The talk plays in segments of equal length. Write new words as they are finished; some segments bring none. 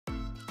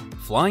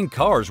Flying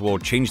cars will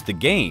change the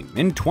game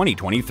in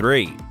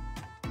 2023.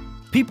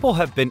 People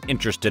have been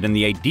interested in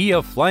the idea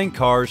of flying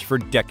cars for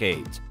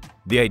decades.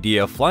 The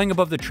idea of flying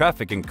above the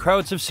traffic and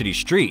crowds of city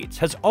streets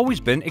has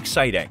always been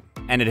exciting,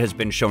 and it has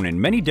been shown in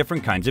many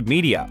different kinds of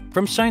media,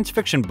 from science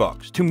fiction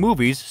books to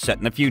movies set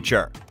in the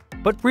future.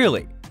 But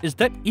really, is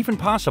that even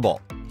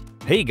possible?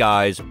 Hey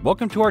guys,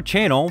 welcome to our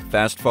channel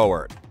Fast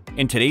Forward.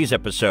 In today's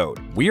episode,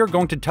 we are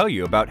going to tell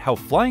you about how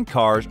flying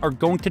cars are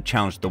going to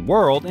challenge the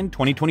world in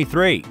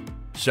 2023.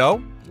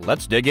 So,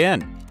 let's dig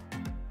in.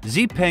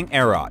 Xpeng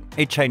Aerot,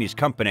 a Chinese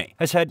company,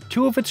 has had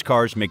two of its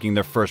cars making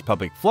their first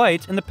public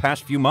flights in the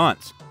past few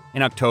months.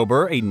 In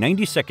October, a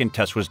 90-second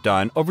test was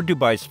done over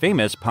Dubai's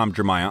famous Palm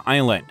Jumeirah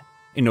Island.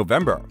 In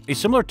November, a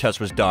similar test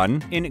was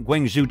done in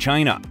Guangzhou,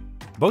 China.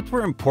 Both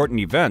were important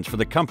events for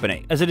the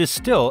company, as it is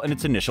still in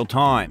its initial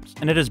times,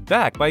 and it is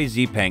backed by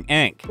Xpeng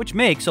Inc., which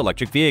makes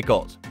electric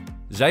vehicles.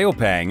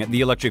 Xiaopeng, the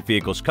electric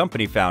vehicles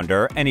company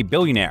founder and a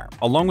billionaire,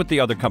 along with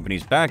the other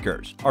company's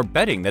backers, are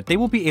betting that they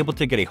will be able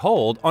to get a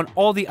hold on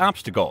all the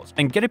obstacles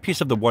and get a piece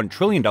of the $1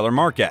 trillion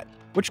market,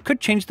 which could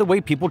change the way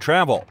people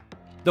travel.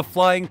 The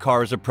flying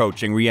car is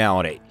approaching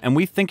reality, and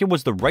we think it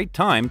was the right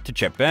time to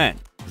chip in.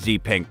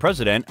 Xpeng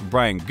president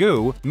Brian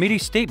Gu made a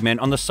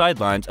statement on the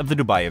sidelines of the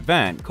Dubai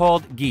event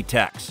called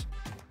G-Tex.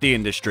 The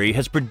industry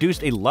has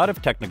produced a lot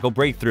of technical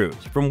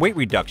breakthroughs, from weight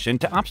reduction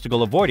to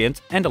obstacle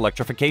avoidance and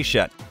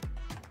electrification.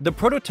 The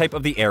prototype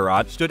of the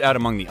Aerot stood out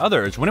among the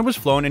others when it was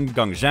flown in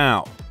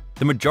Guangzhou.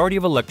 The majority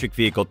of electric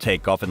vehicle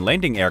takeoff and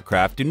landing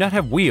aircraft do not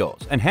have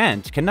wheels and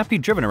hence cannot be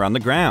driven around the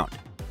ground.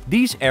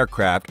 These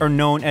aircraft are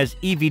known as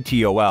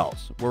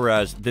eVTOLs,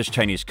 whereas this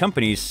Chinese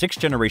company's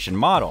 6th-generation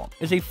model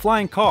is a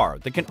flying car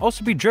that can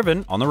also be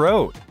driven on the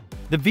road.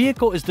 The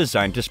vehicle is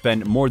designed to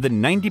spend more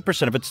than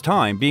 90% of its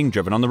time being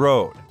driven on the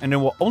road, and it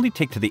will only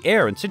take to the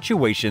air in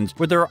situations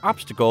where there are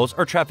obstacles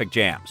or traffic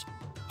jams.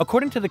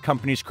 According to the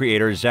company's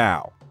creator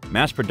Zhao,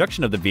 mass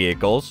production of the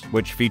vehicles,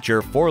 which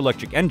feature 4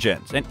 electric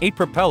engines and 8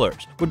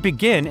 propellers, would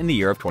begin in the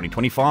year of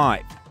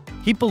 2025.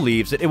 He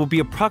believes that it will be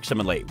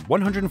approximately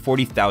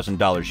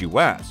 $140,000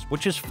 US,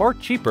 which is far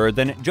cheaper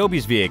than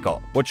Joby's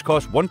vehicle, which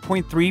costs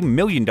 $1.3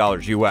 million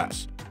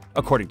US.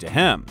 According to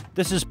him,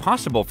 this is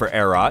possible for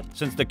Aerot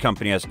since the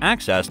company has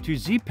access to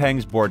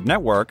Xpeng's board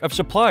network of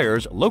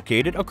suppliers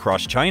located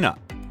across China.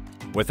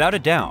 Without a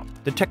doubt,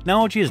 the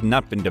technology has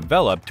not been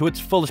developed to its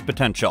fullest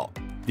potential.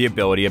 The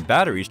ability of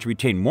batteries to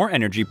retain more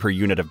energy per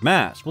unit of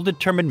mass will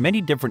determine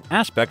many different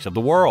aspects of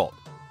the world.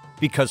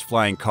 Because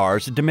flying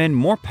cars demand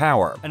more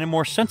power and are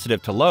more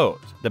sensitive to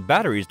loads, the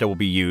batteries that will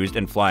be used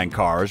in flying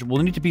cars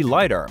will need to be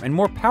lighter and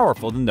more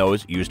powerful than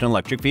those used in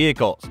electric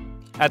vehicles.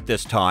 At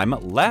this time,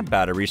 lab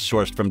batteries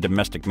sourced from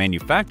domestic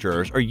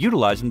manufacturers are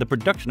utilized in the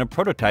production of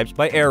prototypes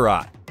by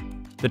Aerot.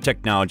 The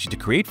technology to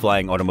create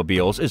flying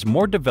automobiles is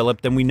more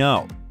developed than we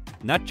know.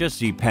 Not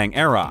just Xpeng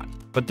Aerot,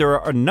 but there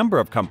are a number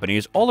of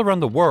companies all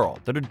around the world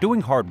that are doing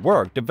hard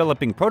work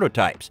developing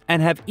prototypes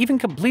and have even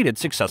completed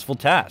successful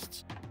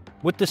tests.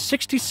 With the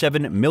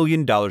 $67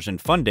 million in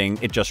funding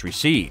it just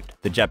received,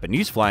 the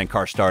Japanese flying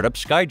car startup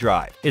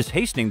SkyDrive is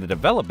hastening the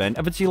development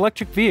of its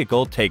electric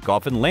vehicle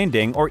takeoff and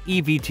landing or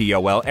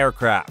eVTOL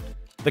aircraft.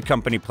 The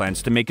company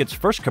plans to make its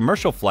first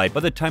commercial flight by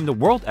the time the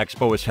World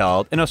Expo is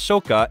held in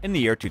Osaka in the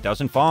year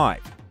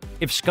 2005.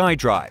 If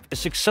SkyDrive is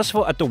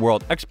successful at the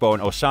World Expo in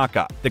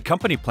Osaka, the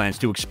company plans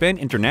to expand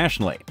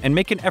internationally and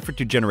make an effort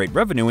to generate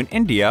revenue in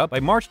India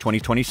by March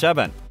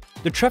 2027.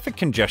 The traffic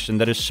congestion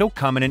that is so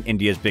common in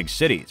India's big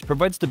cities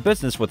provides the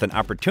business with an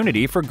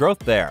opportunity for growth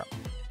there.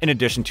 In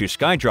addition to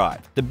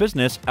SkyDrive, the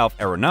business Alpha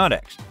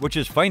Aeronautics, which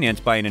is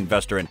financed by an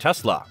investor in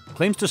Tesla,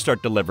 claims to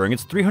start delivering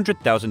its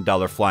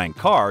 $300,000 flying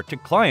car to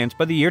clients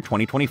by the year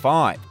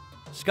 2025.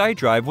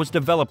 SkyDrive was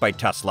developed by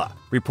Tesla.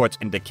 Reports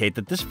indicate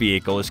that this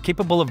vehicle is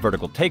capable of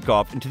vertical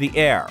takeoff into the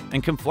air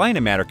and can fly in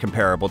a manner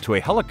comparable to a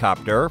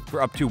helicopter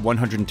for up to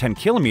 110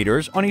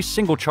 kilometers on a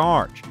single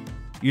charge.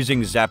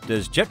 Using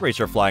Zapta's Jet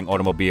Racer flying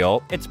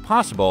automobile, it's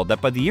possible that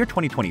by the year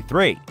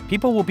 2023,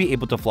 people will be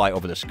able to fly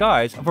over the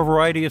skies of a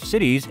variety of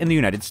cities in the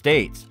United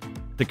States.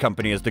 The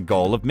company has the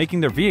goal of making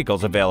their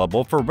vehicles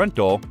available for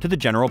rental to the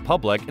general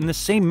public in the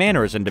same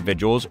manner as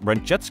individuals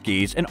rent jet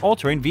skis and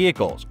all-terrain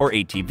vehicles, or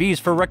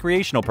ATVs, for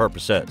recreational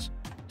purposes.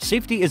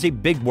 Safety is a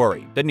big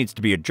worry that needs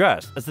to be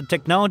addressed as the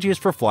technology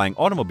for flying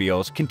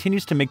automobiles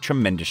continues to make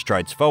tremendous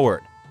strides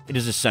forward. It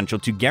is essential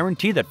to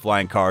guarantee that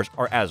flying cars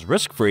are as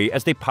risk-free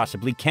as they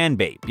possibly can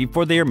be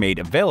before they are made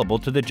available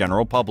to the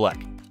general public.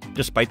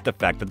 Despite the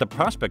fact that the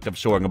prospect of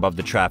soaring above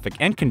the traffic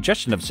and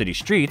congestion of city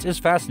streets is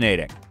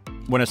fascinating.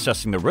 When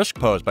assessing the risk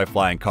posed by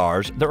flying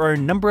cars, there are a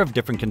number of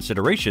different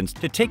considerations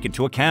to take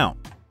into account.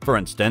 For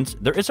instance,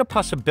 there is a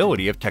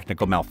possibility of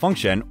technical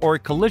malfunction or a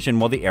collision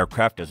while the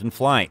aircraft is in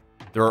flight.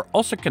 There are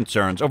also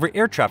concerns over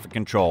air traffic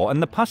control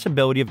and the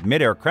possibility of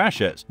mid-air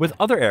crashes with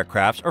other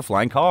aircrafts or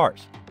flying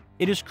cars.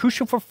 It is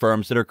crucial for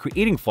firms that are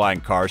creating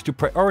flying cars to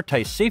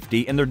prioritize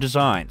safety in their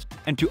designs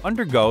and to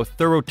undergo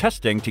thorough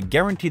testing to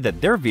guarantee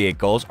that their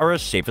vehicles are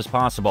as safe as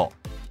possible.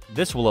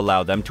 This will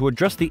allow them to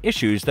address the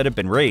issues that have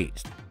been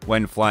raised.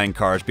 When flying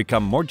cars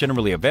become more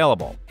generally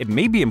available, it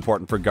may be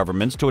important for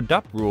governments to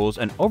adopt rules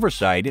and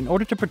oversight in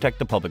order to protect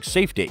the public's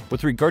safety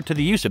with regard to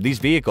the use of these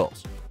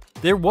vehicles.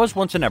 There was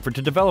once an effort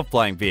to develop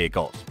flying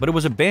vehicles, but it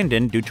was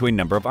abandoned due to a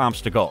number of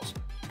obstacles.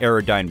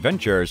 Aerodyne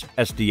Ventures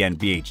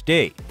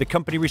 (SDN-BHD), the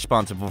company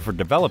responsible for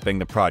developing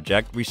the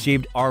project,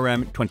 received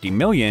 $20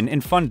 million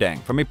in funding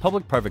from a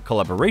public-private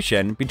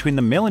collaboration between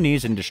the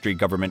Milanese Industry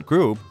Government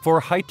Group for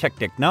High-Tech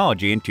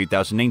Technology in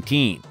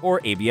 2018, or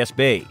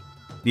ABSB.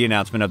 The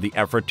announcement of the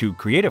effort to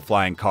create a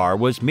flying car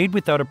was made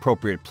without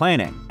appropriate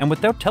planning and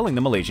without telling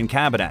the Malaysian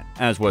cabinet,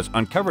 as was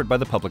uncovered by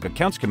the Public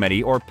Accounts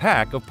Committee, or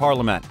PAC, of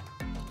Parliament.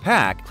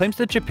 PAC claims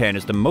that Japan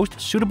is the most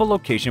suitable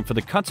location for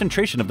the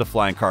concentration of the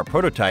flying car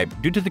prototype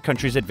due to the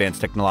country's advanced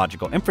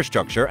technological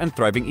infrastructure and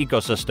thriving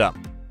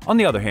ecosystem. On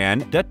the other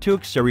hand,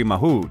 Datuk Seri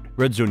Mahmud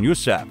Redzun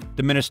Youssef,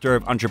 the Minister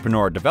of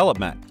Entrepreneurial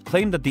Development,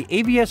 claimed that the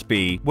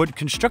ABSB would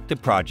construct the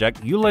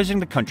project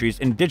utilizing the country's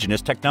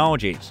indigenous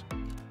technologies.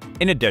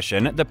 In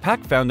addition, the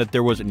PAC found that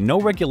there was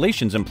no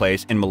regulations in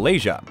place in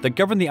Malaysia that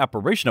govern the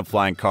operation of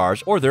flying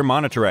cars or their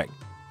monitoring.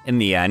 In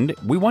the end,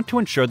 we want to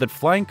ensure that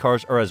flying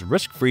cars are as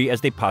risk-free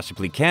as they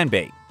possibly can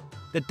be,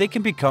 that they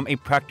can become a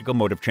practical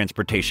mode of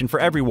transportation for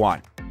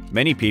everyone.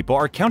 Many people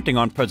are counting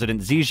on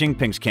President Xi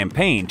Jinping's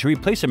campaign to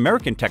replace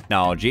American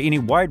technology in a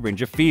wide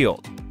range of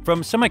fields,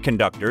 from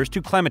semiconductors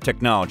to climate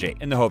technology,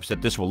 in the hopes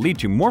that this will lead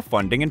to more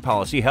funding and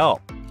policy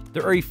help.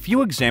 There are a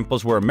few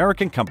examples where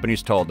American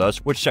companies told us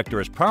which sector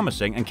is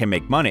promising and can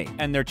make money,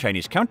 and their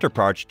Chinese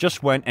counterparts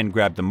just went and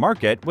grabbed the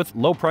market with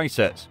low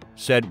prices,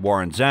 said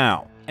Warren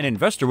Zhao, an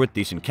investor with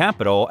decent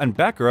capital and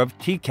backer of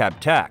TCAB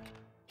Tech.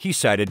 He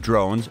cited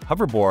drones,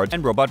 hoverboards,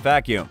 and robot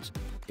vacuums.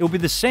 It will be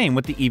the same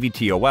with the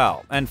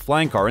eVTOL and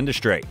flying car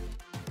industry.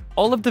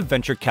 All of the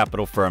venture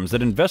capital firms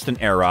that invest in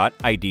Aerot,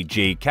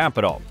 IDG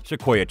Capital,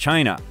 Sequoia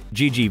China,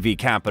 GGV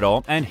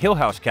Capital, and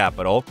Hillhouse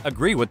Capital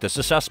agree with this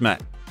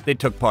assessment. They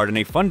took part in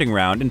a funding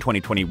round in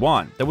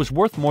 2021 that was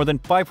worth more than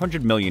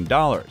 $500 million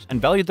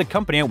and valued the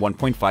company at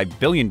 $1.5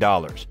 billion.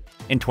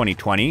 In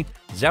 2020,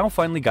 Zhao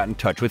finally got in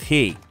touch with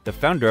He, the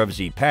founder of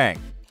Xpeng,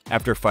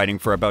 after fighting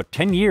for about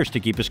 10 years to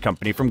keep his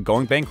company from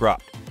going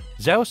bankrupt.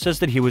 Zhao says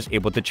that he was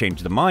able to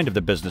change the mind of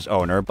the business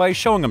owner by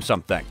showing him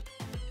something.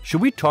 Should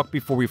we talk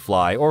before we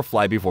fly or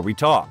fly before we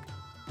talk?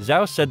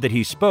 Zhao said that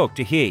he spoke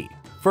to He.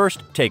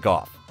 First, take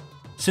off.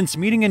 Since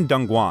meeting in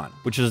Dongguan,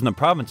 which is in the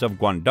province of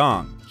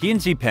Guangdong, he and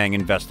Xpeng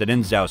invested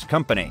in Zhao's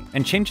company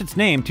and changed its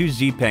name to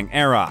Xpeng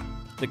Aerot.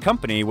 The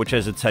company, which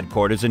has its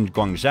headquarters in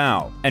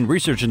Guangzhou and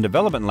research and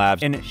development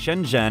labs in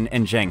Shenzhen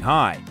and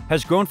Shanghai,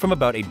 has grown from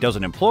about a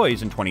dozen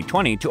employees in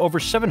 2020 to over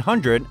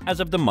 700 as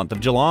of the month of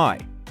July.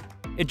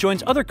 It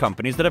joins other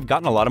companies that have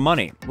gotten a lot of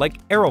money,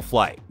 like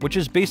Aeroflight, which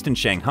is based in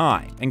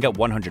Shanghai and got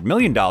 $100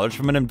 million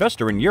from an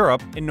investor in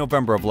Europe in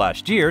November of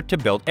last year to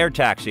build air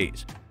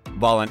taxis.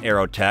 Volant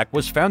Aerotech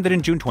was founded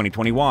in June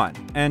 2021,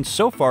 and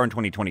so far in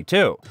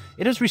 2022,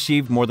 it has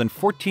received more than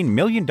 $14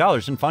 million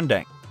in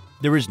funding.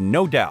 There is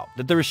no doubt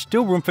that there is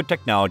still room for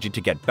technology to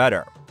get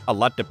better. A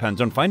lot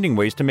depends on finding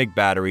ways to make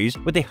batteries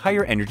with a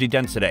higher energy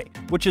density,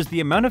 which is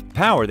the amount of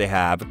power they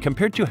have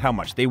compared to how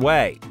much they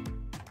weigh.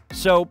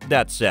 So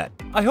that's it.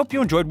 I hope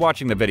you enjoyed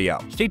watching the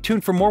video. Stay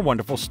tuned for more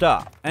wonderful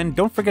stuff, and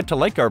don't forget to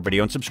like our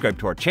video and subscribe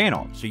to our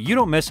channel so you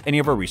don't miss any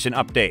of our recent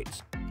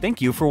updates.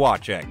 Thank you for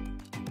watching.